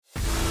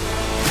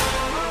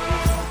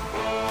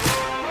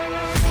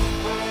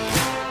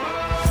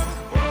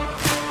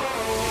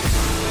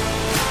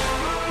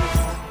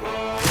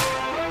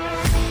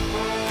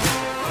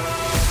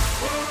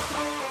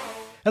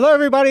Hello,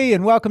 everybody,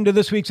 and welcome to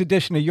this week's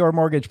edition of Your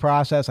Mortgage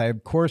Process. I,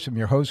 of course, am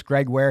your host,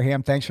 Greg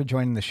Wareham. Thanks for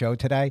joining the show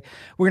today.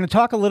 We're going to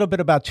talk a little bit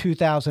about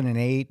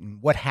 2008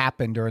 and what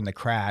happened during the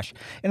crash.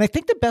 And I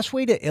think the best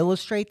way to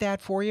illustrate that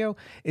for you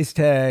is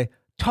to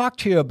talk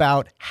to you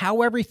about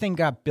how everything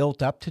got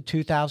built up to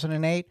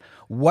 2008,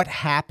 what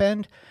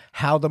happened,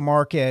 how the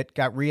market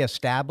got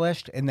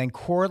reestablished, and then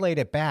correlate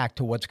it back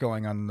to what's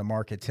going on in the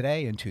market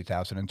today in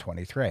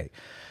 2023.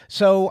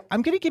 So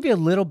I'm going to give you a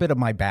little bit of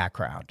my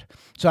background.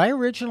 So I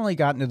originally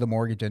got into the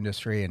mortgage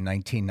industry in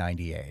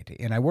 1998,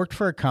 and I worked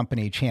for a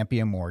company,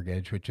 Champion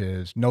Mortgage, which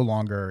is no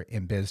longer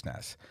in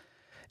business.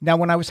 Now,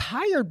 when I was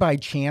hired by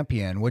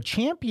Champion, what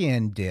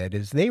Champion did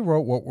is they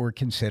wrote what were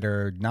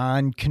considered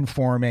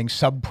non-conforming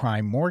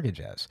subprime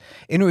mortgages.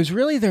 And it was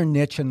really their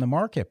niche in the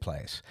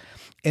marketplace.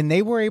 And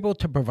they were able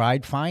to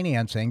provide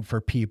financing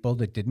for people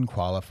that didn't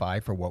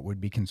qualify for what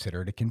would be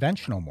considered a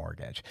conventional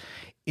mortgage.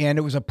 And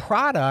it was a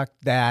product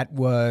that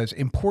was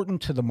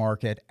important to the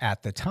market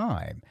at the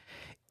time.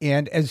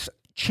 And as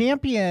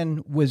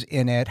Champion was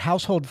in it,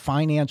 household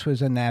finance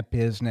was in that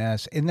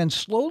business, and then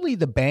slowly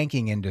the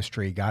banking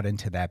industry got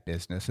into that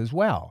business as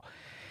well.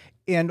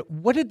 And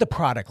what did the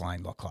product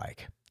line look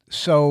like?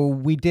 So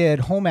we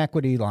did home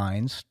equity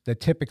lines that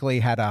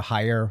typically had a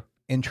higher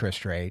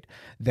interest rate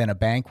than a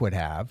bank would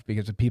have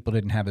because the people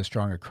didn't have as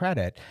strong a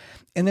credit.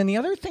 And then the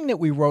other thing that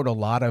we wrote a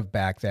lot of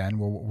back then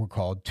were what were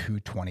called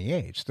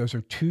 228s. Those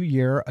are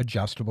 2-year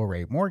adjustable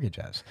rate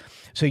mortgages.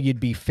 So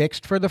you'd be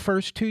fixed for the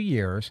first 2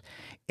 years.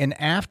 And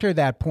after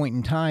that point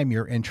in time,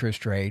 your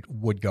interest rate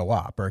would go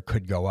up or it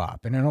could go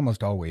up. And it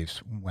almost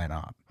always went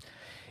up.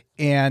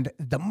 And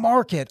the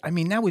market, I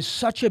mean, that was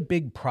such a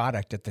big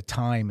product at the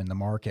time in the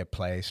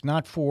marketplace,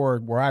 not for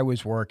where I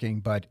was working,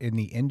 but in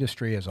the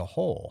industry as a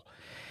whole.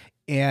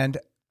 And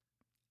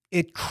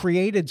it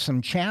created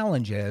some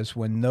challenges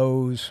when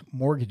those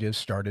mortgages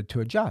started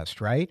to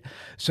adjust, right?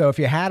 So if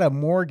you had a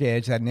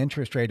mortgage at an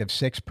interest rate of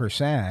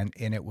 6%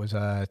 and it was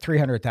a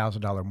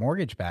 $300,000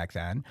 mortgage back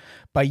then,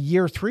 by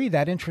year 3,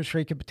 that interest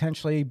rate could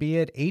potentially be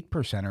at 8%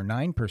 or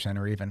 9%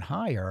 or even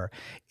higher.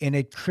 And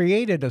it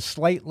created a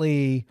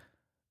slightly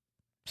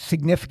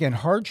significant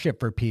hardship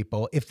for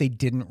people if they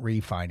didn't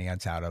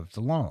refinance out of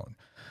the loan.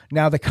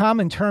 Now, the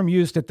common term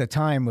used at the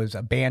time was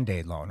a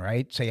Band-Aid loan,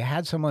 right? So you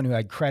had someone who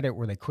had credit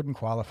where they couldn't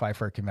qualify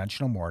for a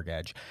conventional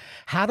mortgage.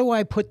 How do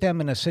I put them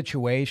in a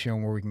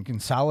situation where we can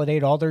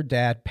consolidate all their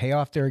debt, pay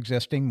off their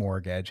existing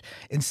mortgage,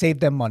 and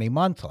save them money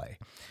monthly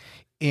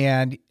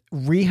and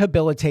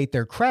rehabilitate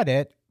their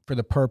credit for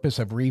the purpose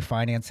of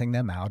refinancing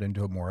them out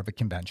into more of a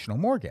conventional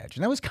mortgage?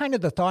 And that was kind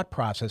of the thought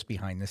process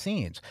behind the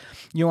scenes.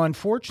 You know,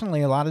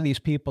 unfortunately, a lot of these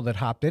people that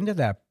hopped into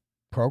that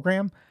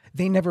program,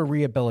 they never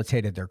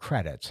rehabilitated their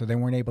credit. So they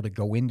weren't able to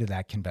go into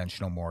that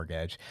conventional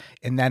mortgage.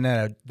 And then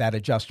that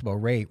adjustable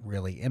rate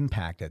really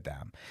impacted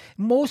them.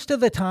 Most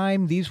of the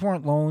time, these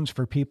weren't loans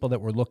for people that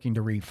were looking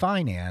to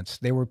refinance.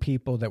 They were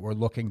people that were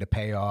looking to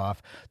pay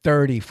off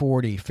 $30,000,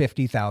 $40,000,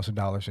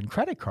 $50,000 in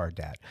credit card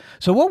debt.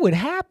 So what would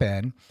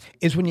happen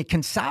is when you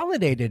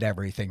consolidated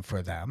everything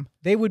for them,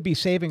 they would be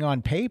saving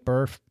on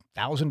paper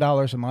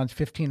 $1,000 a month,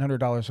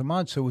 $1,500 a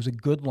month. So it was a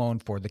good loan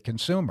for the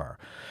consumer.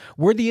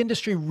 Where the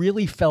industry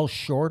really fell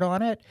short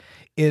on it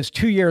is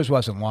 2 years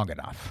wasn't long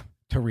enough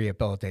to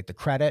rehabilitate the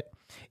credit.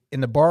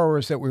 And the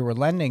borrowers that we were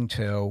lending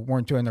to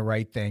weren't doing the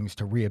right things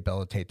to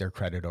rehabilitate their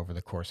credit over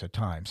the course of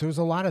time. So there's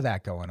a lot of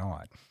that going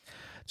on.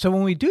 So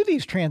when we do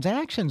these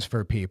transactions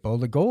for people,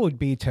 the goal would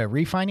be to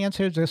refinance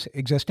their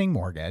existing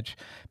mortgage,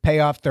 pay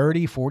off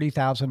 $30,000,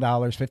 $40,000,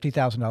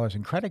 $50,000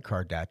 in credit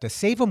card debt to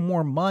save them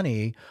more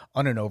money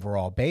on an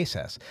overall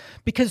basis.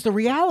 Because the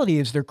reality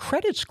is their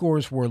credit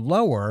scores were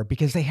lower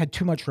because they had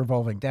too much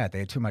revolving debt. They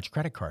had too much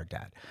credit card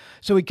debt.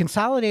 So we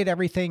consolidate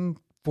everything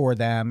for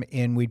them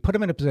and we'd put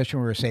them in a position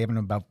where we're saving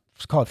them about,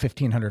 let's call it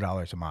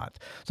 $1,500 a month.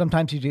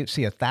 Sometimes you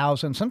see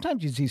 $1,000,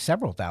 sometimes you see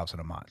several thousand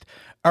a month.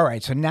 All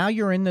right, so now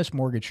you're in this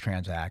mortgage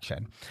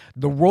transaction.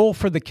 The role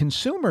for the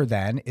consumer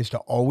then is to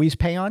always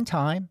pay on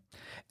time.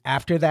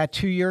 After that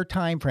 2-year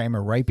time frame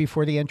or right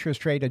before the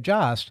interest rate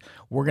adjusts,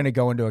 we're going to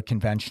go into a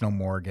conventional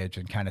mortgage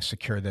and kind of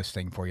secure this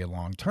thing for you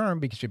long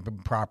term because you've been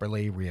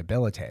properly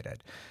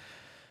rehabilitated.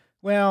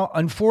 Well,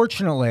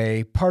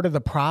 unfortunately, part of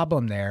the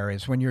problem there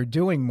is when you're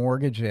doing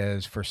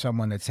mortgages for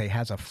someone that, say,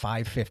 has a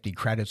 550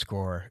 credit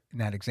score, in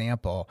that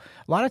example,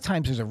 a lot of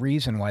times there's a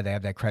reason why they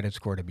have that credit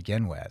score to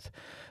begin with.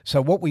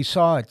 So what we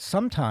saw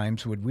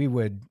sometimes when we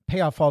would pay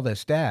off all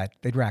this debt,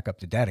 they'd rack up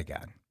the debt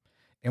again.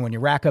 And when you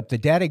rack up the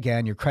debt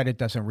again, your credit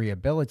doesn't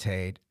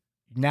rehabilitate.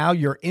 Now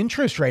your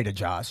interest rate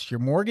adjusts, your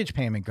mortgage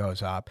payment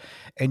goes up,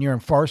 and you're in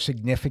far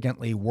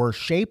significantly worse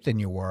shape than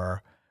you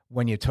were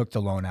when you took the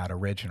loan out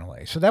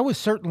originally. So that was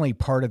certainly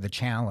part of the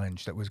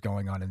challenge that was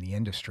going on in the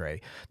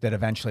industry that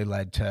eventually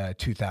led to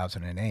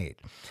 2008.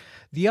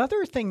 The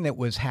other thing that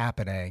was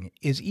happening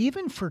is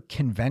even for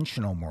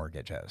conventional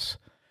mortgages,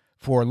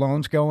 for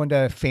loans going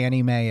to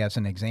Fannie Mae as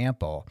an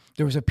example,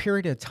 there was a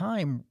period of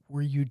time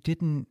where you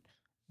didn't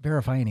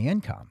verify any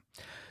income.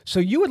 So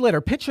you would let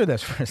her picture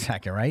this for a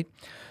second, right?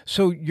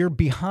 So you're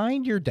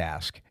behind your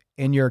desk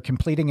and you're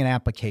completing an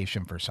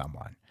application for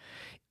someone.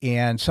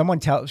 and someone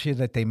tells you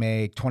that they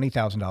make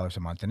 $20,000 a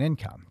month in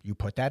income. You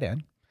put that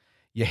in,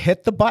 you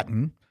hit the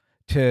button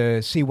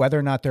to see whether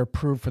or not they're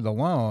approved for the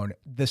loan.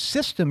 The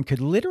system could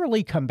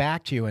literally come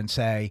back to you and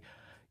say,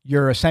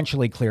 you're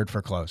essentially cleared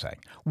for closing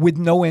with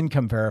no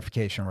income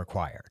verification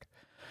required.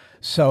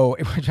 So,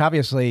 which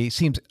obviously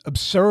seems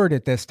absurd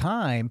at this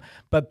time,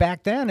 but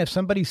back then, if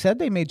somebody said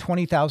they made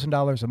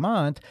 $20,000 a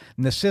month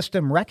and the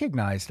system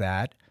recognized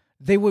that,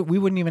 we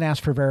wouldn't even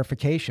ask for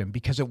verification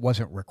because it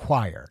wasn't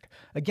required.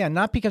 Again,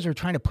 not because we're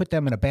trying to put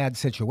them in a bad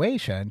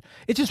situation.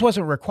 It just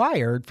wasn't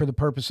required for the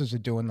purposes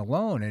of doing the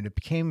loan, and it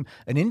became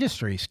an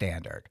industry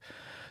standard.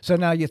 So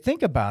now you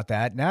think about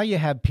that. Now you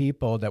have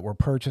people that were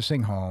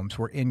purchasing homes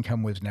where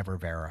income was never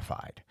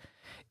verified.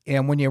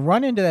 And when you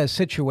run into that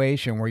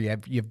situation where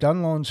you've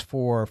done loans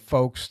for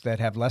folks that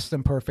have less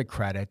than perfect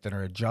credit, that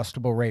are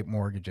adjustable rate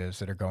mortgages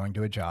that are going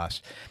to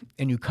adjust,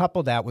 and you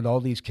couple that with all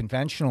these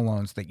conventional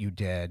loans that you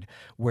did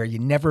where you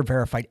never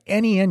verified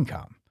any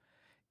income,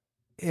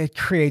 it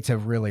creates a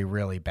really,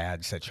 really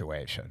bad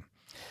situation.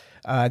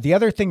 The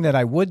other thing that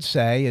I would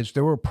say is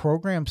there were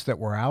programs that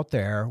were out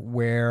there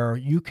where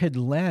you could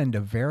lend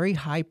a very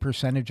high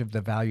percentage of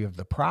the value of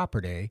the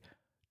property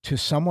to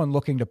someone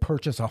looking to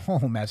purchase a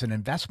home as an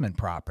investment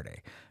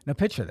property. Now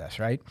picture this,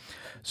 right?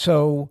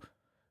 So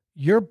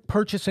you're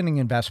purchasing an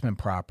investment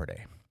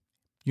property.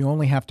 You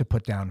only have to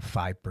put down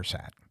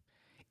 5%.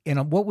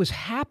 And what was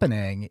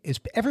happening is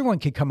everyone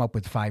could come up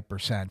with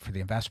 5% for the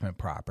investment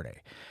property.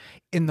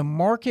 And the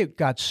market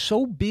got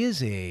so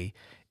busy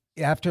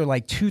after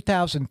like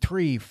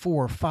 2003,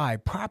 4,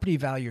 5, property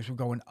values were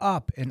going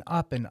up and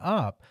up and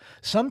up.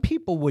 Some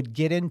people would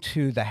get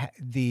into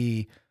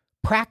the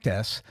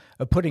practice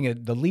of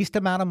putting the least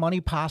amount of money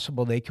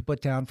possible they could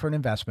put down for an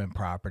investment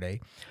property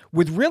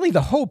with really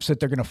the hopes that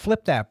they're going to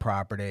flip that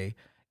property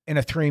in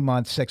a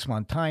 3-month,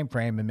 6-month time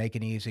frame and make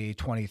an easy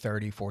 $20,000,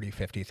 $30,000,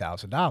 $40,000,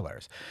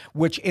 $50,000,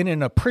 which in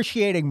an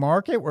appreciating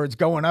market where it's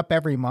going up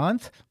every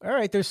month, all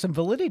right, there's some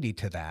validity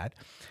to that.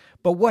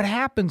 But what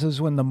happens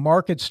is when the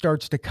market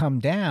starts to come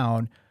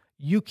down,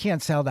 you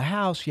can't sell the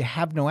house, you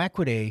have no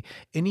equity,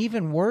 and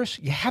even worse,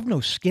 you have no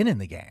skin in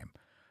the game.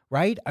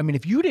 Right? I mean,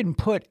 if you didn't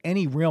put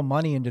any real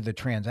money into the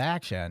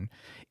transaction,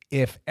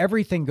 if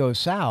everything goes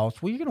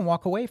south, well, you're going to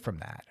walk away from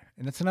that.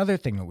 And that's another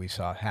thing that we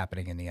saw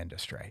happening in the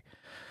industry.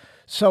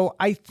 So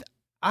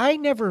I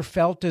never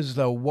felt as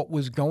though what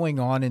was going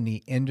on in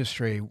the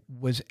industry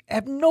was,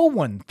 no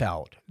one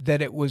felt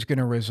that it was going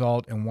to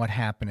result in what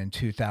happened in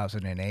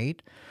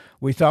 2008.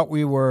 We thought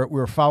we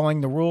were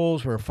following the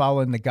rules, we were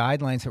following the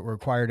guidelines that were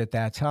required at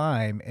that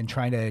time and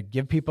trying to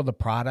give people the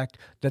product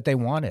that they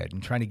wanted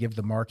and trying to give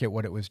the market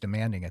what it was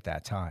demanding at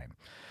that time.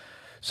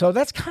 So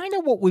that's kind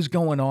of what was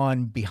going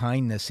on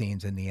behind the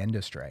scenes in the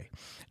industry.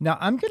 Now,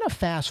 I'm going to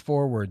fast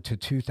forward to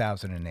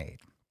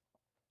 2008.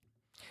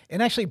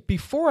 And actually,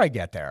 before I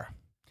get there,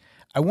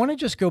 I want to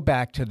just go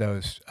back to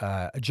those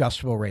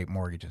adjustable rate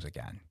mortgages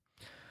again.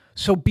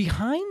 So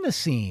behind the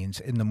scenes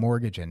in the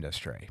mortgage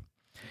industry,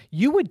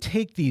 you would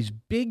take these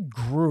big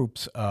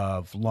groups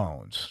of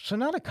loans. So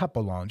not a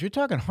couple loans. You're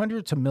talking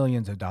hundreds of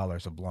millions of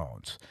dollars of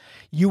loans.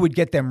 You would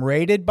get them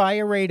rated by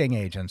a rating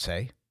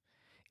agency,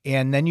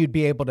 and then you'd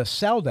be able to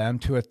sell them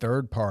to a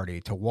third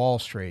party, to Wall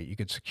Street. You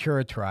could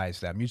securitize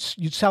them.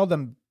 You'd sell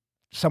them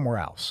somewhere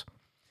else.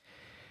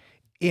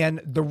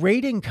 And the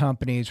rating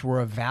companies were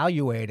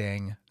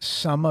evaluating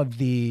some of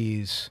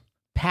these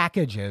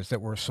packages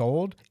that were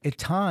sold at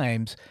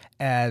times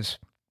as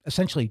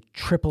essentially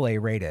AAA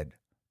rated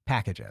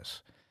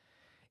packages.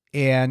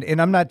 And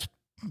I'm not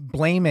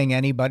blaming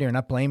anybody or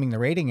not blaming the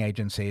rating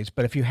agencies,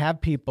 but if you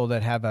have people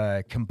that have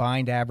a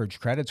combined average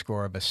credit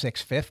score of a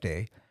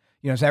 650,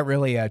 is that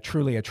really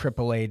truly a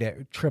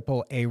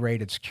AAA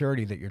rated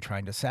security that you're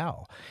trying to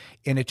sell?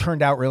 And it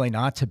turned out really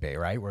not to be,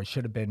 right? Where it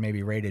should have been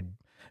maybe rated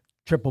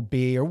triple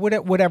B or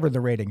whatever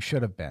the rating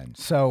should have been.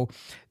 So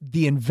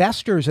the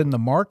investors in the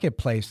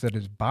marketplace that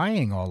is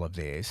buying all of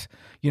these,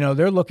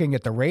 they're looking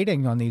at the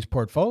rating on these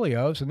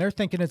portfolios and they're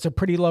thinking it's a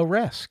pretty low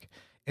risk.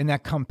 And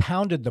that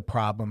compounded the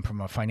problem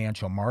from a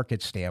financial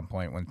market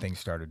standpoint when things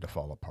started to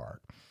fall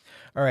apart.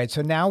 All right,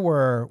 so now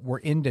we're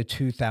into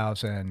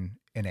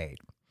 2008.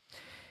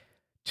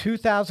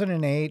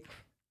 2008,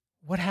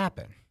 what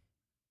happened?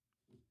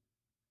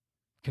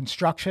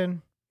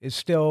 Construction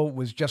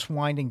was just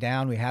winding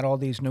down. We had all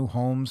these new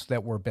homes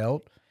that were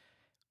built.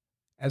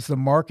 As the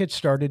market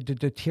started to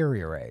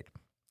deteriorate,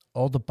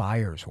 all the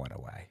buyers went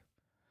away.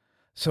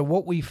 So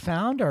what we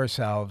found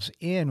ourselves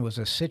in was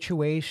a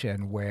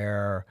situation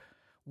where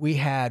we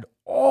had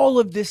all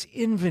of this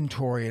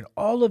inventory and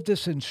all of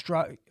this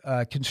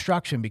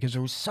construction because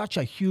there was such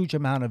a huge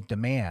amount of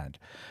demand.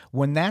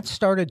 When that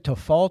started to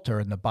falter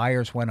and the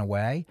buyers went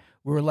away,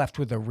 we were left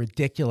with a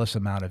ridiculous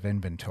amount of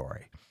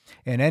inventory.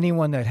 And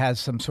anyone that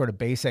has some sort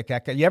of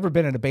you ever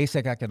been in a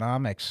basic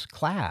economics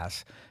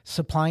class,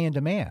 supply and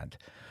demand.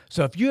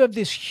 So if you have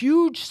this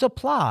huge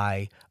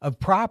supply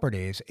of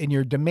properties and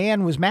your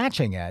demand was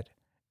matching it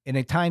and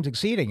at times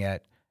exceeding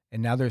it,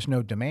 and now there's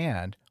no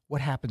demand,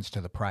 what happens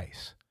to the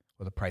price?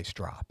 Well, the price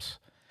drops.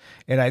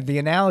 And the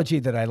analogy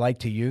that I like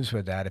to use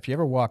with that, if you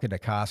ever walk into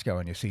Costco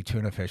and you see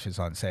tuna fish is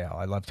on sale,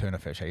 I love tuna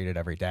fish. I eat it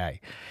every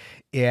day.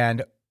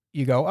 And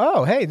you go,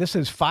 oh, hey, this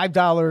is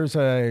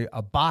 $5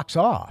 a box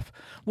off.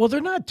 Well, they're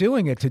not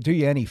doing it to do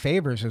you any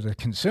favors as a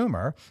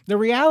consumer. The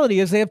reality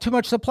is they have too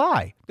much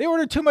supply. They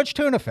ordered too much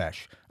tuna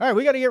fish. All right,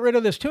 we got to get rid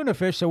of this tuna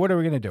fish. So what are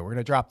we going to do? We're going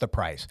to drop the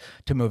price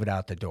to move it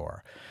out the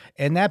door.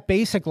 And that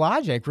basic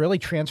logic really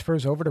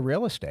transfers over to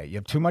real estate. You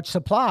have too much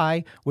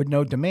supply with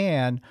no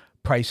demand,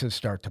 prices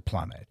start to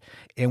plummet.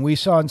 And we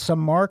saw in some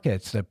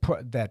markets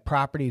that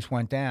properties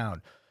went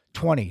down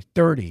 20,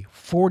 30,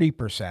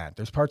 40%.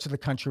 There's parts of the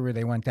country where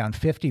they went down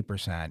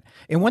 50%.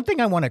 And one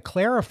thing I want to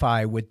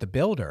clarify with the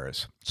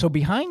builders, so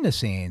behind the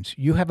scenes,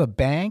 you have a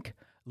bank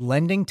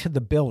lending to the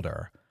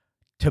builder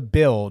to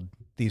build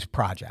these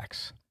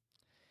projects.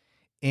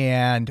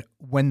 And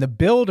when the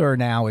builder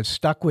now is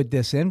stuck with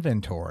this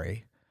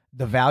inventory,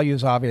 the value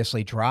is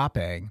obviously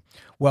dropping.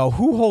 Well,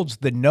 who holds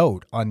the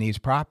note on these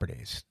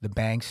properties? The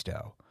banks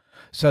do.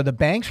 So the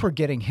banks were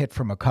getting hit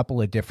from a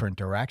couple of different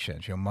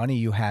directions. Money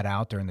you had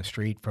out there in the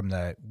street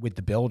with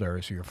the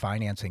builders who you're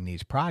financing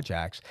these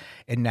projects,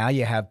 and now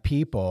you have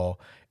people,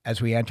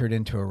 as we entered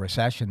into a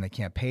recession, they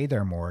can't pay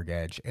their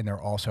mortgage, and they're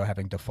also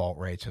having default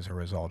rates as a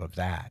result of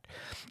that.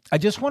 I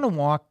just want to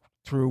walk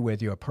through with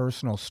you a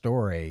personal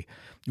story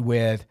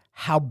with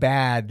how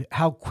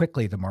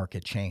quickly the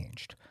market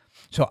changed.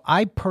 So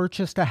I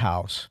purchased a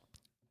house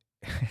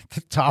at the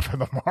top of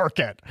the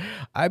market.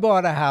 I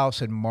bought a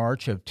house in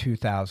March of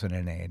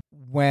 2008.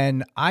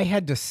 When I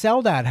had to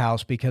sell that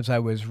house because I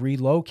was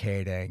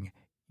relocating,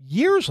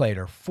 years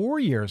later, 4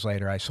 years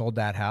later, I sold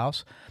that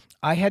house.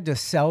 I had to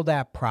sell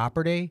that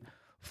property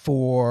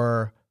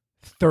for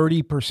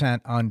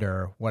 30%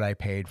 under what I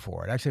paid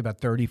for it. Actually, about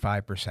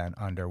 35%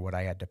 under what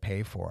I had to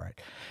pay for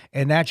it.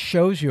 And that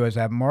shows you as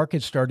that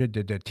market started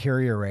to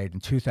deteriorate in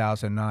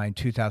 2009,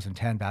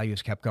 2010,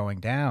 values kept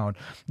going down.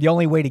 The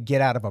only way to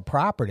get out of a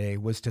property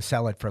was to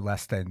sell it for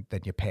less than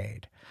you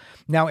paid.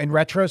 Now, in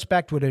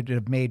retrospect, would it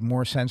have made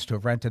more sense to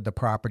have rented the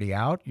property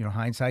out?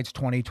 Hindsight's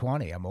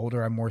 2020. I'm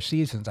older, I'm more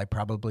seasoned. I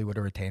probably would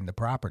have retained the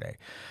property.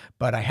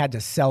 But I had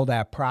to sell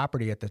that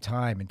property at the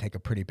time and take a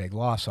pretty big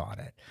loss on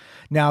it.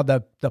 Now,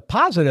 the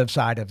positive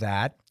side of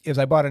that is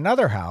I bought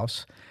another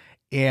house.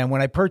 And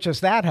when I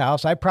purchased that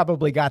house, I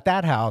probably got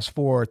that house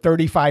for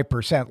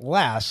 35%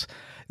 less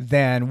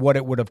than what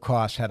it would have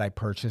cost had I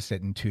purchased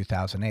it in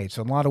 2008.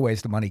 So in a lot of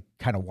ways, the money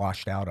kind of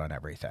washed out on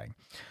everything.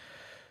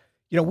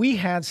 We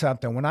had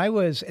something when I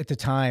was at the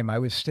time, I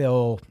was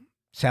still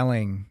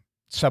selling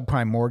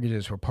subprime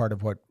mortgages were part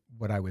of what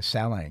I was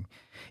selling.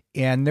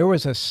 And there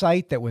was a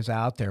site that was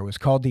out there. It was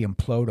called the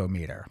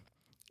Implodometer.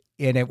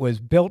 And it was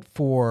built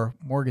for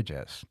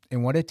mortgages.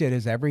 And what it did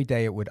is every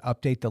day it would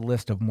update the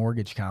list of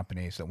mortgage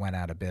companies that went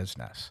out of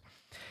business.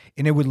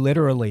 And it would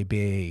literally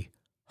be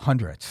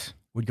hundreds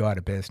would go out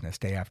of business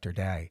day after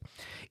day.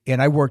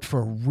 And I worked for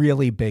a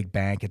really big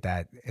bank at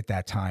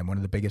that time, one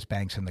of the biggest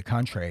banks in the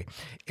country.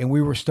 And we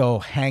were still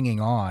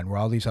hanging on where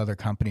all these other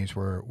companies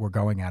were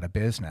going out of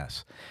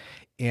business.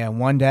 And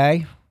one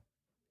day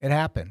it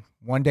happened.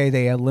 One day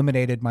they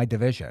eliminated my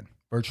division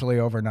virtually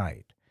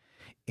overnight.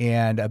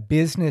 And a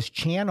business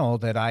channel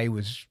that I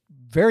was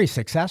very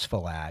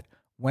successful at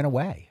went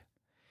away.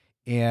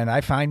 And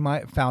I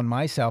found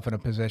myself in a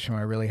position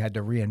where I really had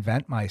to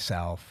reinvent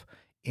myself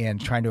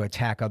and trying to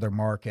attack other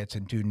markets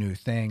and do new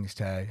things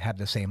to have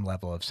the same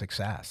level of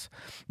success.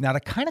 Now, to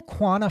kind of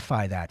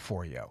quantify that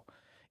for you,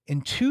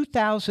 in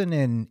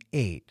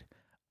 2008,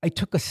 I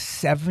took a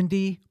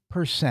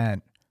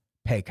 70%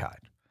 pay cut.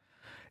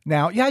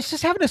 Now, I was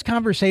just having this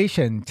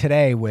conversation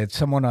today with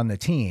someone on the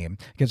team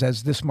because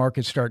as this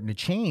market's starting to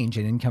change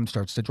and income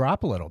starts to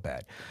drop a little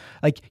bit,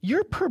 like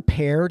you're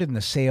prepared in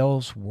the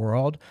sales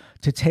world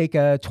to take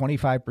a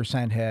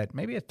 25% hit,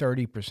 maybe a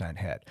 30%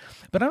 hit.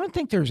 But I don't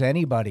think there's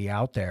anybody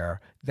out there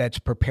that's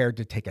prepared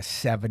to take a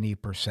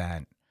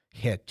 70%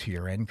 hit to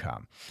your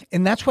income.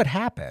 And that's what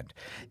happened.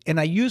 And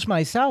I use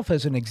myself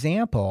as an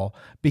example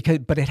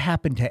but it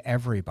happened to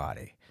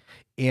everybody.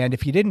 And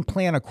if you didn't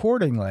plan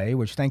accordingly,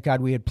 which thank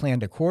God we had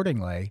planned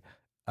accordingly,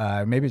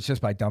 maybe it's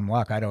just by dumb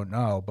luck, I don't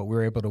know, but we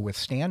were able to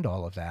withstand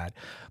all of that.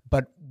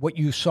 But what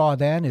you saw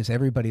then is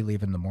everybody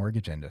leaving the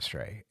mortgage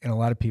industry and a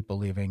lot of people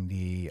leaving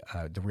the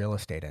real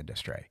estate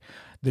industry.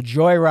 The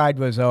joyride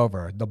was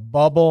over. The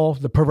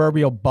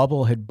proverbial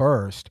bubble had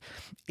burst,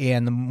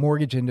 and the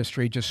mortgage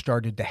industry just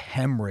started to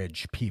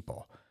hemorrhage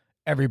people.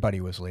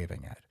 Everybody was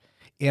leaving it.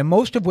 And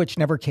most of which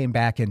never came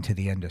back into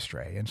the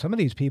industry. And some of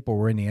these people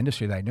were in the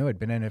industry that I knew had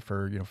been in it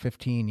for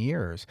 15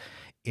 years,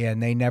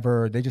 and they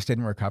just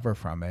didn't recover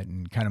from it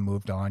and kind of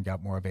moved on,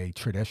 got more of a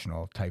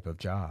traditional type of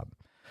job.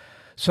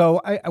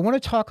 So I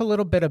want to talk a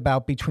little bit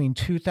about between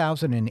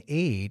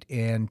 2008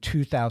 and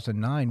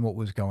 2009, what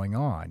was going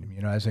on.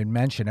 As I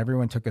mentioned,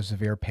 everyone took a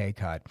severe pay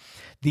cut.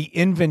 The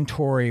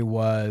inventory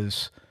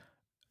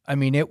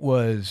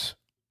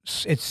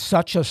it's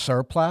such a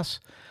surplus.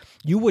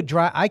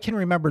 I can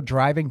remember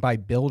driving by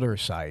builder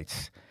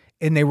sites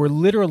And they were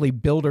literally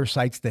builder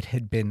sites that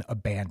had been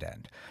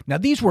abandoned. Now,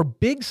 these were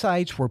big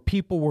sites where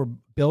people were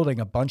building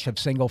a bunch of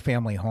single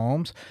family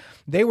homes.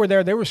 They were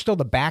there. There was still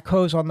the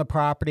backhoes on the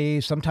property.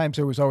 Sometimes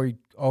there was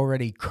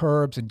already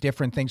curbs and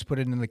different things put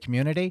into the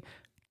community.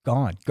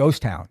 Gone.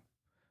 Ghost town.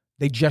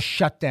 They just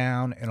shut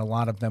down, and a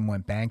lot of them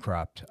went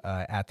bankrupt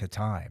at the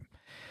time.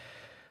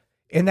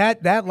 And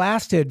that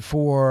lasted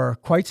for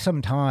quite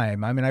some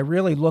time. I mean, I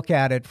really look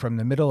at it from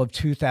the middle of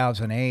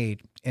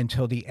 2008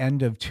 until the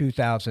end of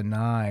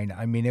 2009.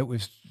 I mean, it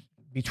was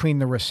between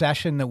the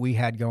recession that we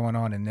had going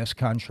on in this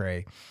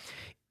country,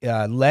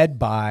 led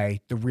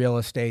by the real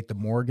estate, the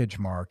mortgage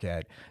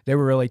market. They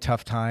were really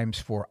tough times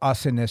for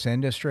us in this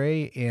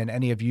industry and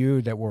any of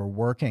you that were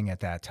working at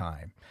that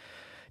time.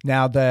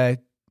 Now, the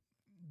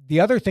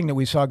other thing that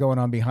we saw going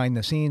on behind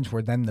the scenes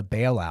were then the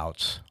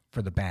bailouts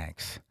for the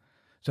banks.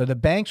 So the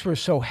banks were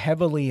so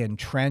heavily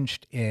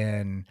entrenched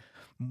in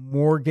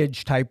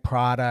mortgage type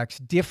products,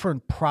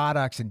 different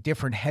products and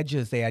different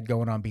hedges they had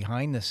going on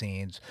behind the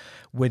scenes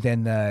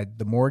within the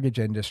mortgage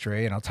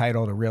industry, and I'll tie it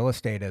all to real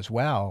estate as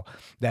well,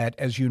 that,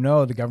 as you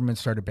know, the government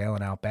started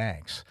bailing out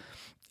banks.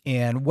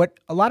 And what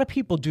a lot of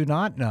people do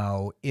not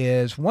know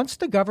is once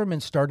the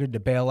government started to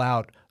bail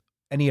out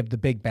any of the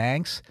big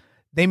banks,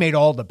 they made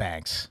all the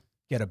banks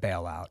get a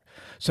bailout.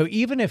 So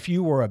even if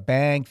you were a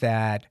bank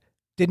that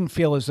didn't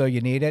feel as though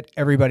you need it,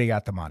 everybody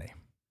got the money.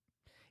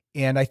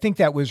 And I think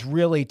that was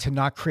really to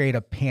not create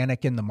a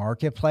panic in the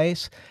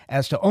marketplace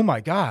as to, oh my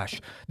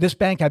gosh, this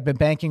bank I've been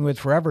banking with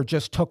forever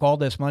just took all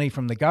this money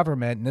from the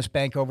government and this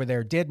bank over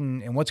there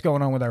didn't. And what's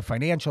going on with our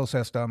financial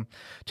system?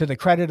 To the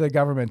credit of the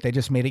government, they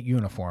just made it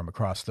uniform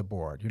across the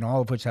board,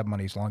 all of which have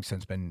money's long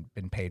since been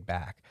paid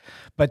back.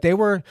 But they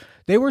were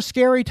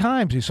scary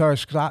times. We saw our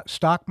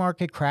stock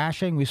market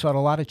crashing. We saw a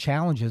lot of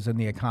challenges in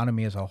the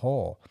economy as a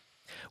whole.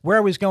 Where I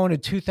was going in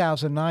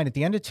 2009, at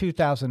the end of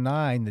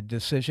 2009, the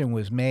decision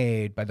was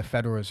made by the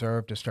Federal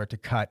Reserve to start to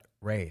cut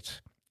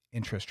rates.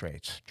 Interest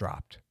rates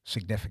dropped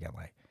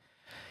significantly.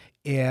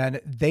 And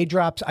they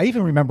dropped, I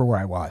even remember where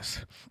I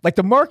was. Like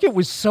the market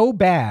was so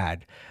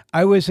bad.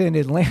 I was in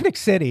Atlantic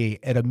City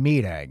at a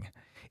meeting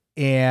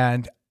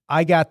and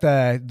I got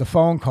the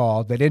phone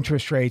call that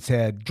interest rates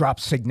had dropped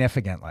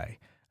significantly.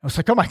 I was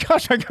like, oh my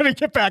gosh, I got to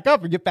get back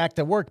up and get back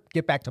to work,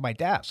 get back to my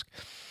desk.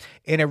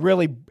 And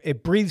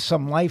it breathed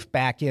some life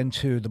back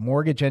into the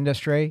mortgage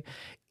industry,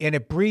 and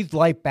it breathed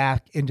life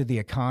back into the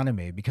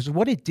economy, because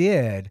what it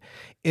did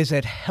is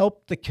it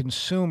helped the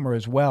consumer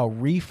as well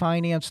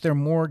refinance their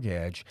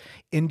mortgage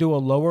into a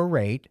lower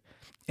rate.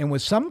 And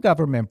with some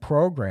government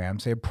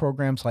programs, they had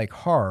programs like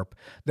HARP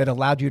that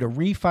allowed you to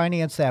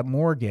refinance that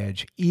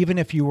mortgage even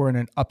if you were in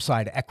an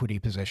upside equity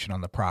position on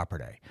the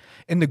property.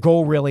 And the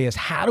goal really is,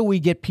 how do we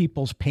get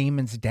people's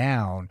payments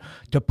down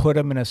to put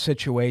them in a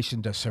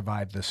situation to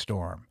survive the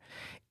storm?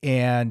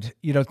 And,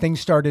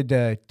 things started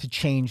to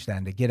change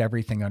then to get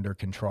everything under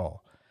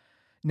control.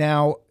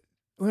 Now,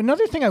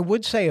 another thing I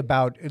would say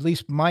about at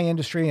least my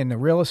industry and the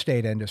real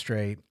estate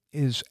industry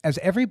is, as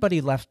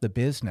everybody left the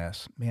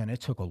business, man,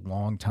 it took a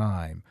long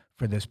time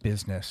for this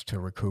business to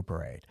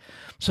recuperate.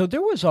 So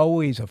there was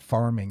always a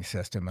farming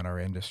system in our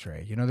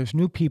industry. There's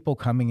new people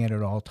coming in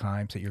at all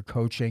times that you're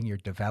coaching, you're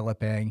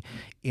developing,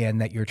 and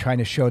that you're trying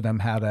to show them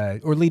how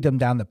to, or lead them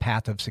down the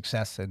path of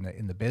success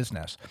in the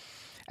business.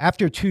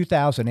 After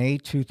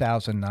 2008,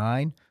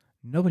 2009,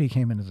 nobody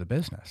came into the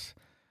business.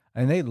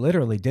 And they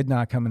literally did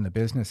not come in the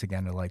business again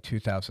until like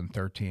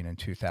 2013 and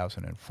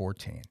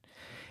 2014.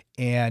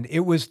 And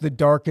it was the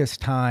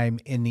darkest time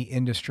in the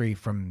industry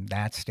from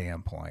that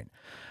standpoint.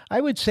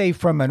 I would say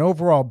from an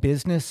overall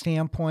business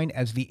standpoint,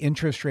 as the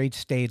interest rates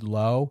stayed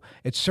low,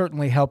 it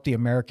certainly helped the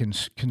American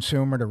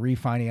consumer to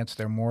refinance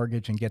their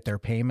mortgage and get their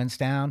payments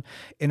down.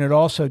 And it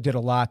also did a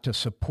lot to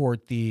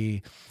support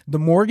the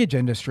mortgage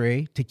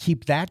industry to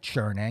keep that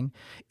churning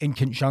in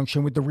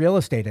conjunction with the real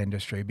estate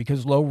industry,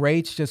 because low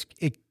rates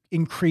it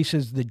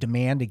increases the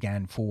demand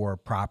again for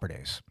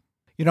properties.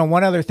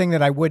 One other thing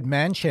that I would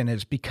mention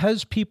is,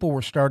 because people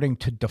were starting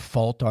to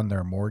default on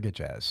their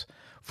mortgages,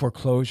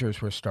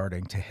 foreclosures were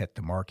starting to hit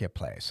the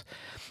marketplace.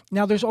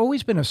 Now, there's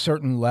always been a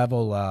certain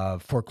level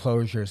of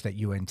foreclosures that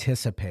you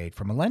anticipate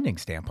from a lending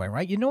standpoint,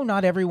 right?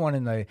 Not everyone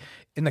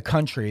in the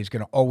country is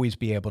going to always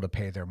be able to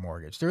pay their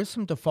mortgage. There is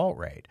some default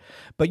rate,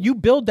 but you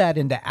build that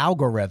into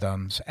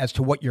algorithms as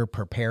to what you're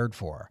prepared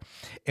for.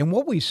 And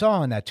what we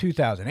saw in that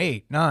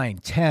 2008, 9,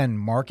 10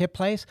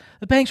 marketplace,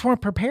 the banks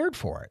weren't prepared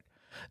for it.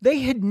 They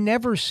had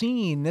never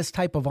seen this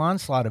type of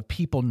onslaught of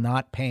people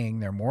not paying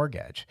their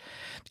mortgage.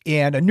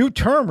 And a new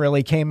term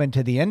really came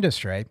into the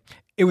industry.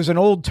 It was an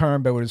old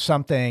term, but it was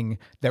something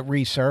that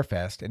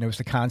resurfaced, and it was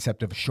the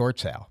concept of a short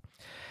sale.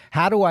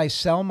 How do I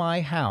sell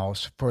my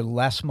house for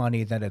less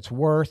money than it's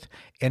worth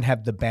and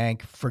have the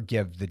bank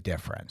forgive the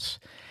difference?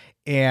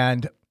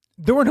 And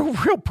there were no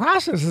real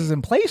processes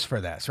in place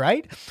for this,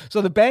 right?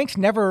 So the banks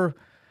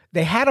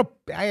they had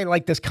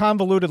this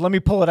convoluted, let me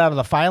pull it out of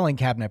the filing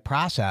cabinet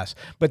process,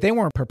 but they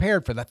weren't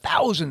prepared for the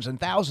thousands and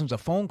thousands of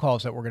phone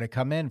calls that were going to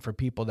come in for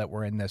people that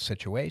were in this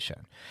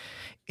situation.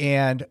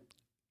 And,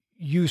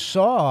 you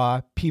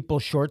saw people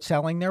short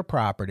selling their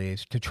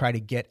properties to try to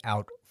get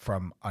out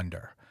from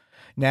under.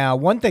 Now,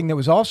 one thing that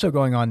was also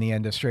going on in the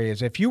industry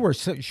is if you were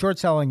short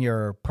selling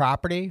your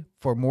property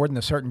for more than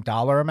a certain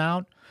dollar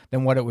amount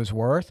than what it was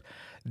worth,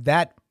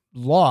 that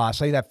loss,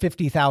 say that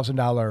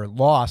 $50,000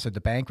 loss that the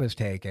bank was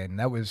taking,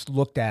 that was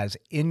looked as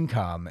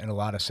income in a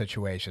lot of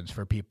situations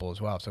for people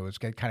as well. So it was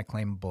kind of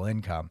claimable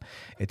income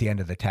at the end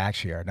of the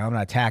tax year. Now, I'm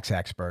not a tax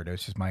expert.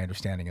 It's just my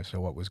understanding as to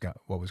what was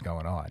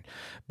going on.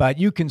 But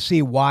you can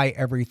see why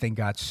everything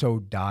got so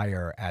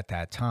dire at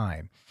that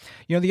time.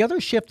 The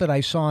other shift that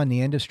I saw in the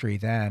industry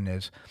then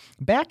is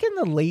back in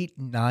the late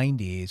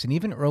 90s and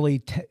even early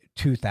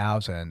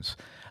 2000s,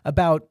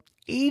 about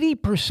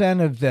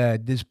 80% of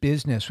this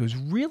business was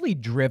really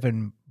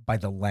driven by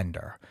the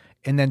lender.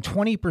 And then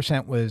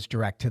 20% was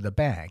direct to the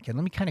bank. And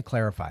let me kind of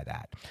clarify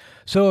that.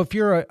 So if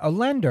you're a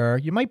lender,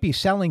 you might be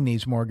selling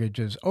these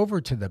mortgages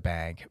over to the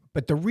bank,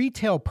 but the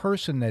retail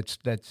person that's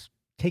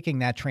taking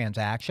that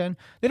transaction,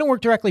 they don't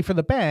work directly for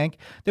the bank.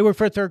 They work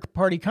for a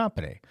third-party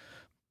company.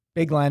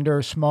 Big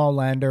lender, small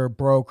lender,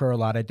 broker, a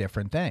lot of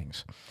different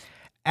things.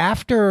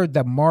 After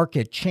the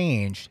market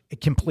changed, it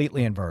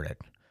completely inverted.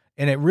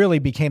 And it really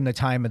became the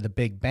time of the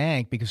big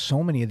bank because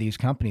so many of these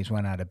companies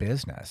went out of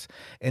business.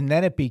 And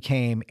then it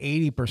became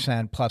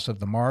 80% plus of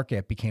the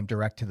market became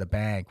direct to the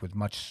bank with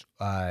much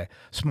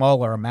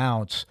smaller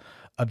amounts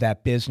of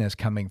that business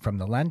coming from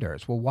the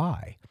lenders. Well,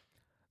 why?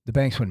 The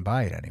banks wouldn't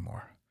buy it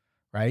anymore,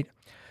 right?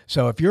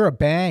 So if you're a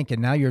bank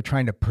and now you're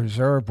trying to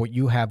preserve what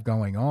you have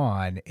going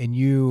on and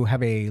you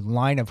have a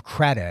line of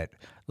credit,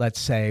 let's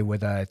say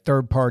with a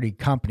third-party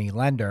company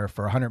lender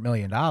for $100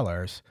 million,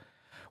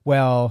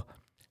 well,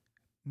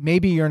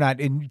 maybe you're not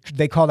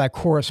they call that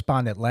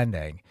correspondent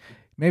lending.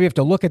 Maybe you have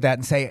to look at that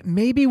and say,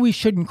 maybe we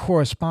shouldn't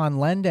correspond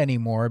lend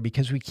anymore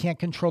because we can't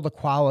control the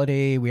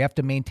quality. We have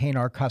to maintain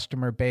our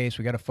customer base.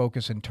 We got to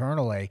focus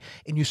internally.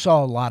 And you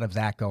saw a lot of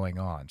that going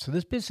on. So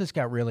this business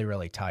got really,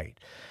 really tight.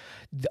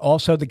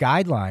 Also, the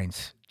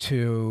guidelines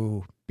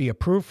to be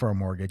approved for a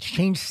mortgage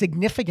changed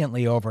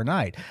significantly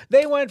overnight.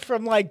 They went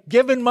from like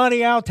giving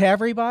money out to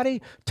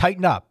everybody,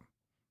 tighten up.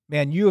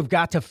 Man, you have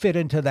got to fit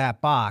into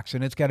that box,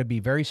 and it's got to be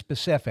very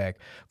specific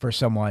for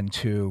someone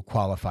to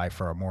qualify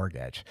for a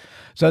mortgage.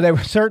 So they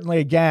were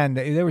certainly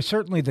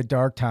the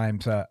dark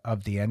times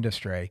of the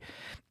industry.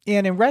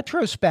 And in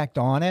retrospect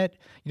on it,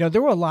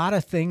 there were a lot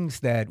of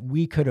things that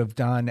we could have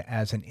done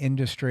as an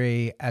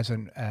industry,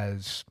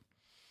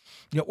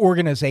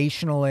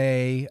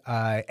 organizationally,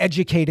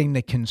 educating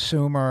the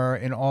consumer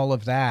and all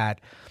of that.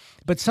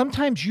 But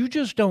sometimes you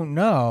just don't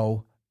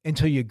know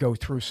until you go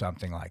through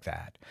something like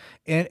that.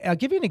 And I'll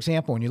give you an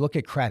example. When you look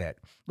at credit,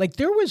 like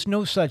there was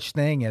no such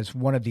thing as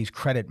one of these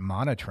credit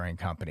monitoring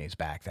companies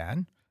back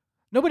then.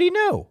 Nobody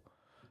knew.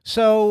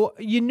 So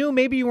you knew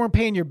maybe you weren't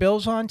paying your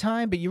bills on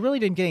time, but you really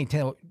didn't get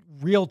any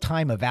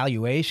real-time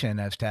evaluation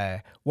as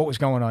to what was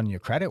going on in your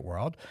credit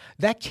world.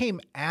 That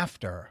came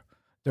after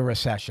the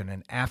recession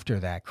and after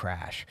that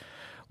crash,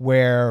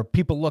 where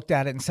people looked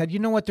at it and said, you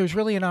know what, there's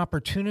really an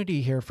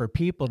opportunity here for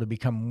people to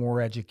become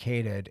more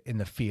educated in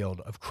the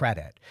field of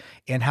credit.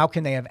 And how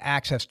can they have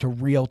access to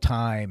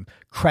real-time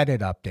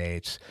credit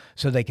updates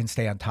so they can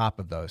stay on top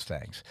of those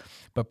things?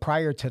 But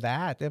prior to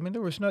that,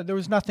 there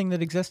was nothing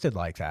that existed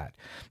like that.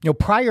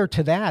 Prior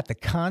to that, the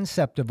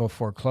concept of a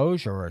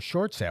foreclosure or a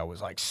short sale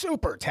was like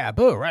super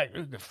taboo, right?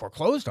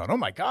 Foreclosed on, oh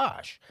my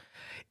gosh.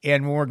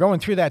 And when we're going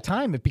through that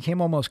time, it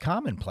became almost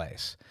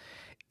commonplace.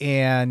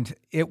 And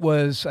it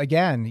was,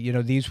 again,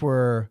 these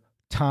were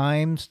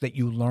times that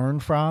you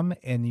learn from,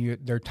 and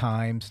they're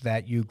times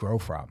that you grow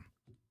from.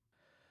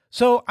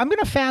 So I'm going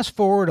to fast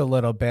forward a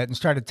little bit and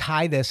start to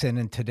tie this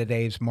into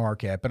today's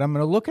market, but I'm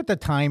going to look at the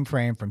time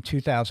frame from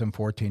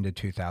 2014 to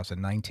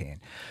 2019.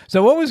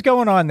 So what was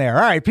going on there?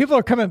 All right, people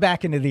are coming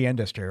back into the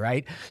industry,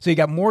 right? So you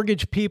got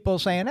mortgage people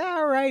saying,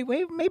 all right,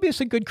 maybe it's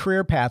a good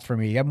career path for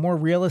me. You have more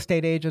real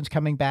estate agents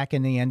coming back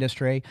in the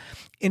industry.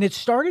 And it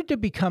started to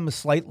become a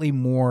slightly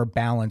more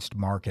balanced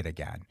market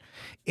again.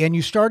 And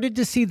you started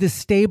to see the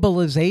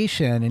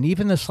stabilization and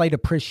even the slight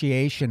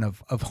appreciation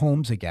of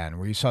homes again,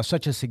 where you saw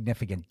such a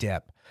significant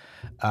dip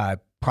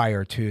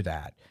prior to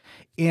that.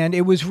 And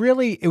it was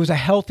a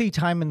healthy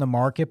time in the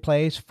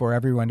marketplace for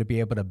everyone to be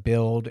able to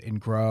build and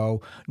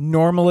grow.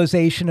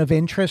 Normalization of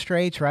interest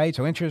rates, right?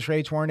 So interest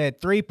rates weren't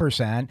at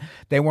 3%.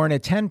 They weren't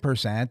at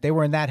 10%. They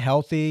were in that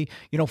healthy,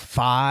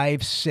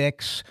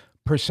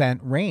 5-6%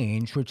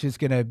 range, which is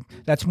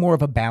that's more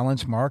of a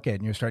balanced market,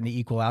 and you're starting to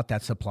equal out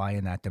that supply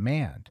and that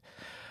demand.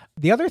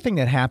 The other thing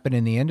that happened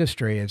in the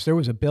industry is there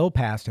was a bill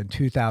passed in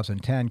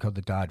 2010 called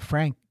the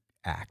Dodd-Frank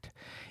Act,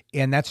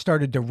 and that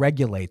started to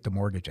regulate the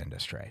mortgage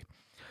industry.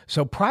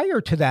 So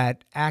prior to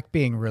that act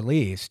being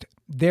released,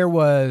 there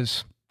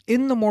was,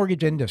 in the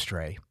mortgage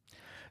industry,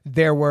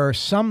 there were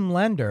some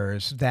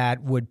lenders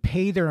that would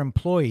pay their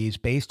employees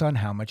based on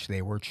how much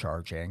they were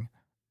charging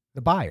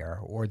the buyer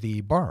or the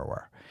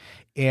borrower.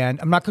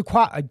 And I'm not going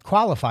to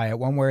qualify it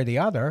one way or the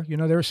other. They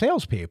were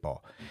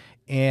salespeople.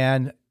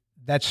 And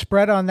that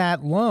spread on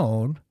that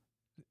loan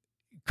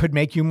could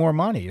make you more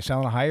money. You sell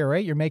at a higher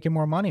rate, you're making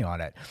more money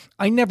on it.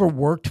 I never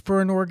worked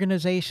for an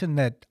organization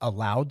that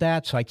allowed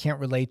that, so I can't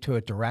relate to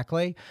it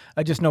directly.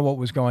 I just know what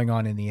was going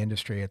on in the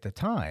industry at the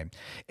time.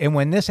 And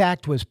when this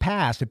act was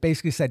passed, it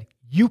basically said,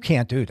 you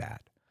can't do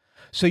that.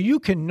 So you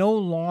can no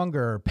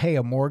longer pay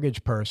a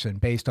mortgage person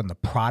based on the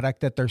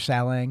product that they're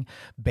selling,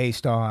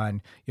 based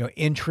on,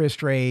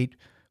 interest rate,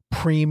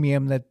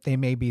 premium that they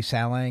may be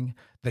selling,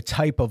 the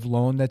type of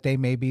loan that they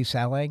may be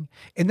selling.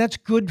 And that's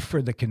good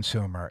for the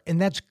consumer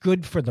and that's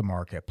good for the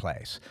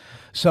marketplace.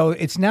 So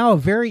it's now a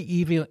very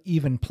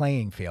even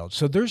playing field.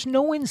 So there's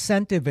no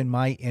incentive in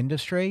my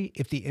industry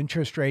if the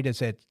interest rate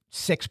is at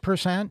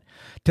 6%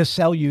 to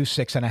sell you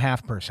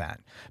 6.5%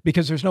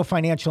 because there's no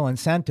financial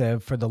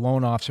incentive for the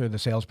loan officer, the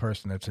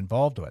salesperson that's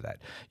involved with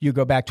it. You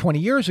go back 20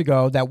 years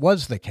ago, that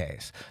was the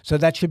case. So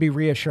that should be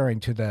reassuring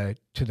to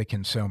the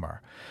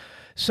consumer.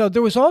 So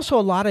there was also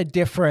a lot of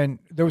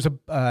there was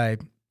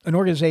an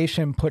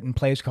organization put in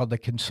place called the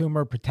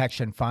Consumer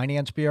Protection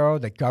Finance Bureau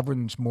that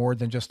governs more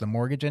than just the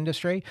mortgage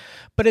industry,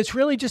 but it's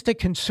really just a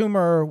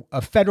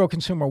federal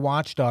consumer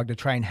watchdog to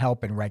try and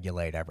help and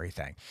regulate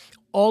everything.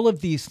 All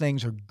of these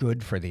things are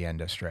good for the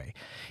industry,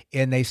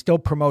 and they still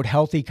promote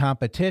healthy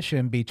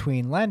competition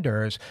between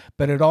lenders,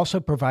 but it also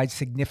provides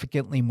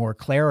significantly more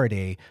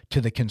clarity to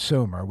the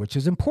consumer, which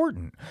is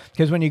important.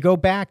 Because when you go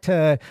back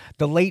to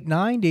the late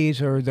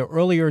 90s or the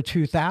earlier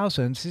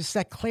 2000s, it's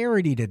that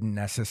clarity didn't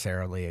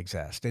necessarily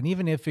exist. And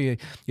even if you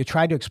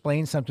tried to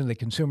explain something to the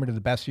consumer to the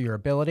best of your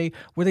ability,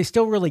 were they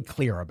still really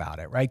clear about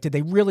it, right? Did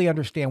they really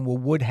understand what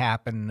would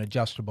happen in an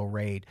adjustable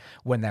rate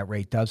when that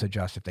rate does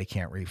adjust if they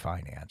can't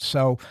refinance?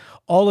 So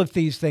all of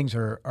these things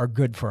are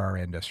good for our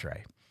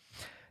industry.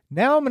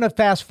 Now I'm going to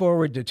fast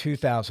forward to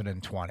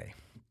 2020.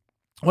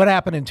 What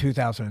happened in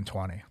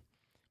 2020?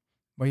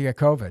 Well, you got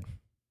COVID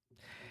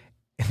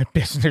and the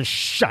business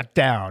shut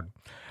down.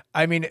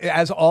 I mean,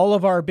 as all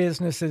of our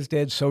businesses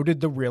did, so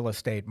did the real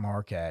estate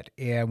market.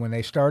 And when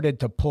they started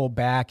to pull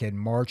back in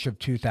March of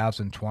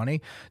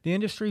 2020, the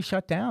industry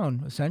shut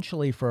down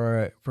essentially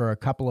for a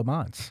couple of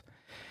months.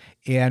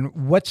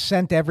 And what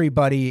sent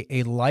everybody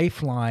a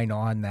lifeline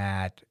on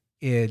that,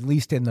 at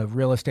least in the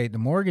real estate and the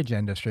mortgage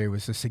industry,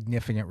 was a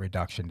significant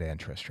reduction to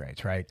interest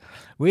rates, right?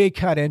 We had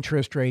cut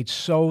interest rates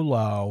so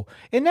low,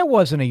 and that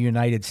wasn't a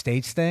United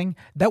States thing.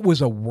 That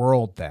was a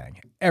world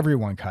thing.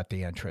 Everyone cut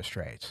the interest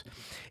rates.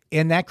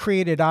 And that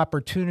created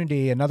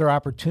another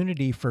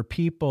opportunity for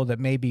people that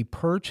maybe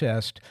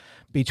purchased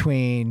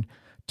between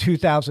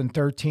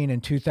 2013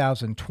 and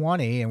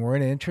 2020, and we're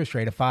at an interest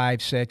rate of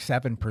 5, 6,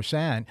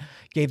 7%,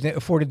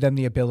 afforded them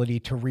the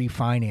ability to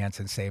refinance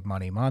and save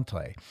money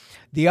monthly.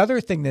 The other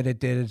thing that it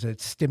did is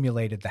it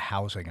stimulated the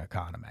housing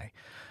economy.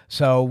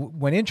 So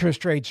when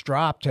interest rates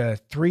drop to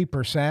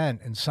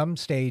 3%, in some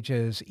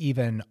stages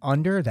even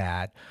under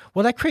that,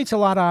 well, that creates a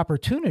lot of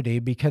opportunity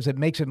because it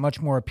makes it much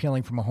more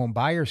appealing from a home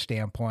buyer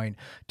standpoint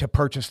to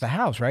purchase the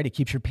house, right? It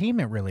keeps your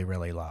payment really,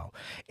 really low.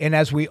 And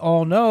as we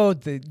all know,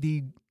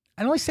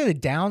 I don't always say the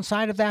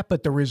downside of that,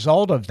 but the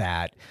result of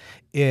that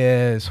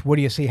is, what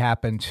do you see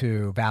happen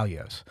to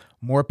values?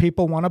 More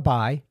people want to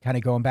buy, kind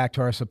of going back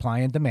to our supply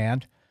and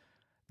demand.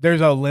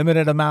 There's a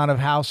limited amount of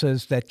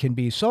houses that can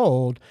be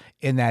sold,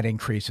 and that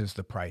increases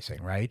the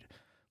pricing, right?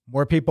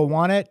 More people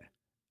want it,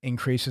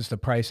 increases the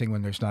pricing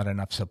when there's not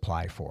enough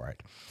supply for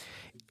it.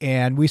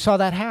 And we saw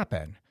that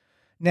happen.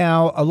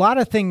 Now, a lot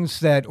of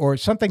things or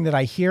something that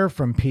I hear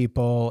from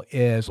people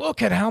is,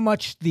 look at how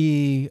much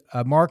the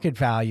market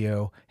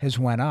value has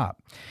went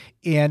up.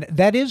 And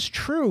that is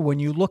true when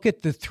you look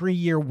at the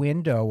 3-year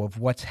window of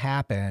what's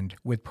happened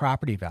with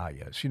property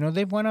values.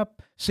 They've went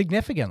up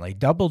significantly,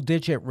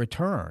 double-digit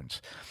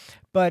returns.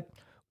 But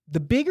the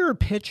bigger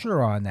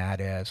picture on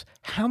that is,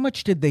 how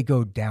much did they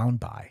go down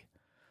by?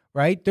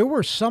 Right? There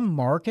were some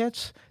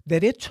markets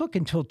that it took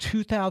until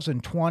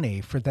 2020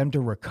 for them to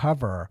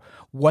recover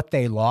what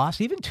they lost,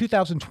 even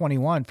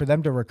 2021 for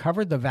them to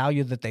recover the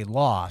value that they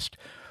lost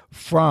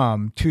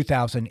from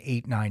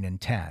 2008, 9, and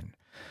 10.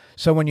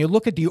 So when you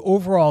look at the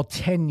overall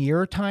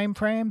 10-year time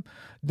frame,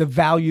 the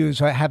values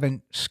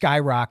haven't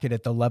skyrocketed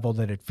at the level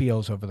that it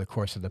feels over the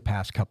course of the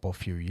past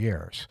few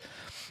years.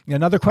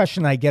 Another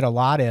question I get a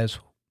lot is,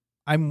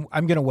 I'm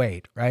going to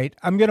wait, right?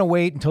 I'm going to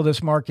wait until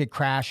this market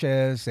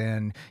crashes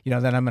and,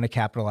 then I'm going to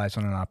capitalize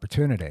on an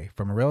opportunity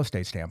from a real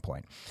estate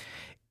standpoint.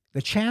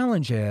 The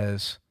challenge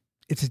is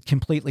it's a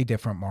completely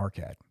different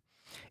market.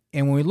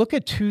 And when we look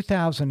at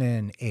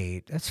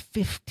 2008, that's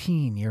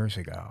 15 years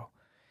ago.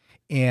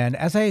 And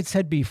as I had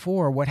said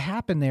before, what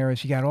happened there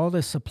is you got all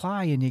this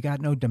supply and you got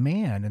no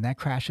demand, and that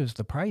crashes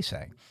the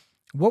pricing.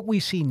 What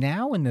we see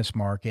now in this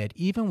market,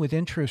 even with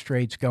interest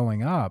rates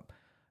going up,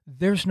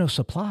 there's no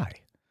supply.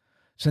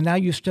 So now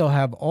you still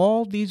have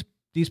all these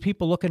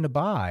people looking to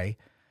buy.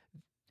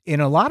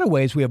 In a lot of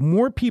ways, we have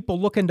more people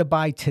looking to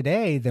buy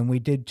today than we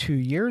did 2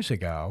 years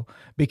ago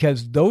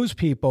because those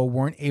people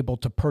weren't able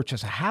to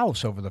purchase a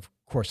house over the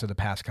course of the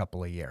past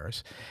couple of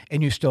years,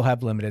 and you still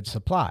have limited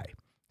supply.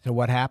 So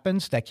what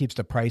happens? That keeps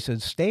the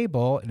prices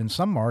stable, and in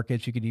some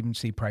markets, you could even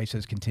see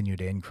prices continue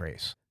to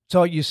increase.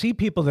 So you see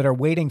people that are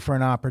waiting for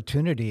an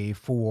opportunity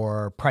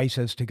for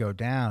prices to go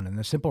down. And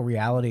the simple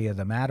reality of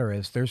the matter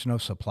is there's no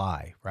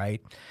supply,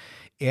 right?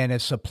 And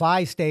as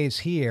supply stays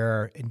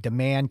here and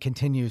demand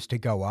continues to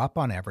go up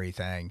on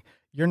everything,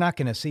 you're not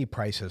going to see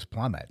prices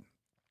plummet.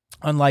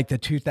 Unlike the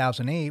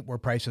 2008 where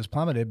prices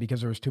plummeted because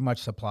there was too much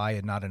supply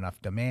and not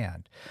enough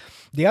demand.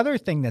 The other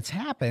thing that's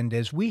happened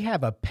is we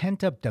have a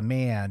pent-up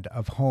demand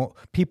of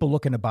people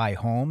looking to buy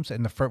homes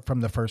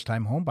from the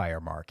first-time home buyer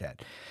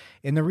market.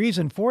 And the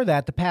reason for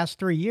that, the past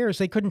 3 years,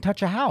 they couldn't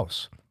touch a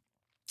house.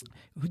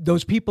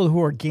 Those people who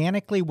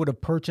organically would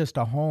have purchased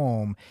a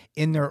home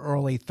in their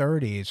early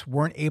 30s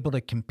weren't able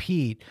to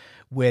compete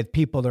with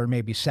people that are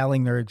maybe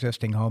selling their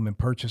existing home and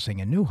purchasing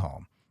a new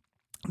home.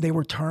 They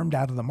were termed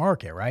out of the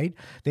market, right?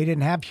 They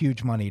didn't have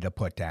huge money to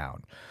put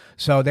down.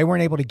 So they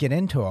weren't able to get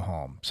into a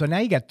home. So now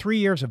you got 3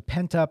 years of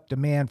pent-up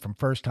demand from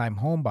first-time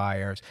home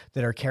buyers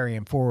that are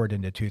carrying forward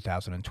into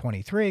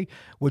 2023,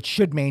 which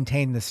should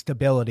maintain the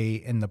stability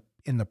in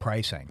the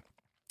pricing.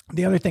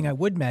 The other thing I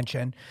would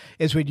mention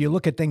is when you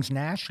look at things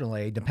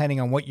nationally, depending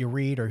on what you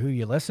read or who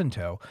you listen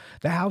to,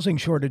 the housing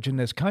shortage in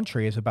this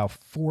country is about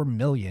 4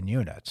 million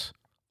units.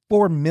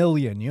 4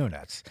 million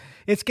units.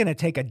 It's going to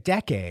take a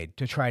decade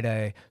to try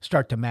to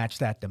start to match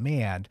that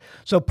demand.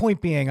 So point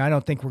being, I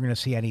don't think we're going to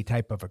see any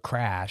type of a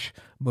crash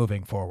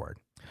moving forward.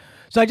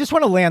 So I just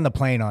want to land the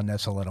plane on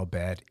this a little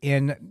bit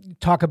and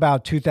talk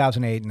about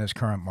 2008 in this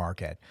current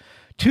market.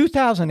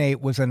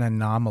 2008 was an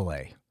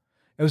anomaly.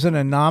 It was an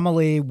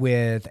anomaly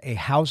with a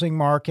housing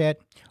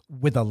market,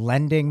 with a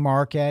lending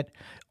market,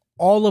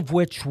 all of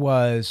which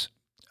was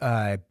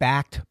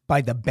backed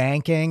by the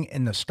banking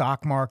and the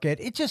stock market.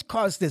 It just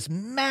caused this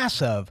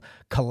massive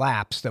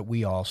collapse that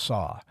we all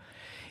saw.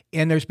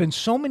 And there's been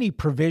so many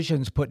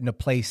provisions put into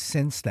place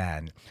since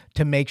then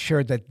to make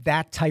sure that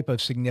that type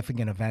of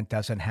significant event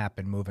doesn't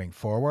happen moving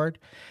forward.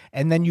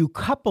 And then you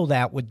couple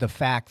that with the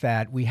fact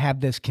that we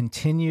have this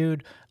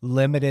continued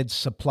limited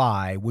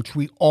supply, which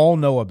we all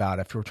know about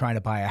if you're trying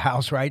to buy a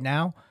house right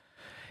now.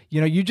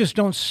 You just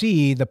don't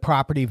see the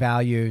property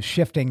value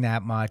shifting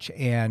that much,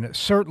 and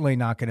certainly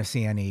not going to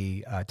see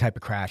any type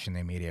of crash in the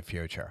immediate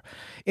future.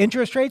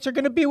 Interest rates are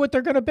going to be what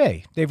they're going to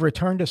be. They've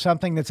returned to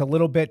something that's a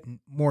little bit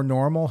more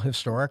normal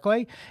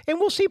historically, and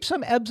we'll see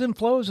some ebbs and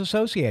flows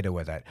associated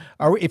with it.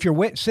 If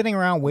you're sitting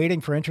around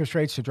waiting for interest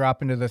rates to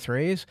drop into the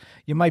threes,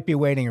 you might be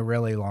waiting a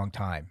really long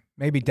time,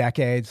 maybe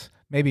decades,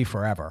 maybe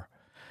forever,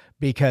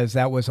 because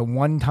that was a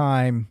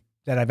one-time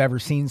that I've ever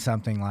seen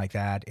something like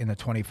that in the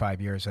 25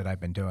 years that I've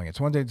been doing it. It's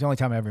the only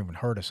time I've ever even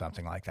heard of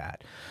something like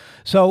that.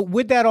 So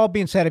with that all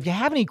being said, if you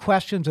have any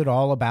questions at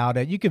all about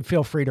it, you can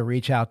feel free to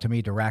reach out to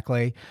me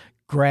directly,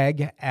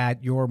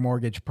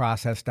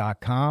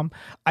 greg@yourmortgageprocess.com.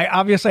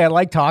 I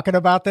like talking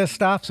about this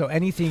stuff, so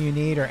anything you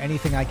need or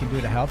anything I can do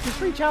to help, just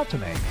reach out to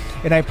me.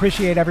 And I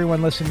appreciate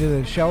everyone listening to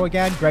the show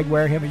again. Greg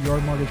Wareham at Your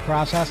Mortgage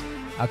Process.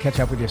 I'll catch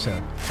up with you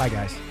soon. Bye,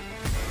 guys.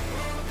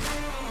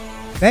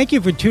 Thank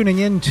you for tuning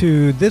in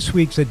to this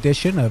week's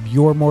edition of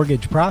Your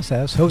Mortgage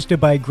Process,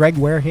 hosted by Greg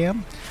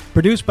Wareham,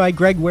 produced by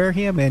Greg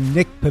Wareham and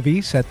Nick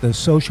Pavese at The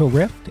Social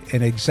Rift,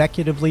 and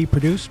executively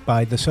produced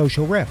by The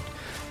Social Rift.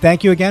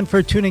 Thank you again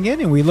for tuning in,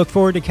 and we look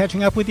forward to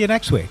catching up with you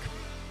next week.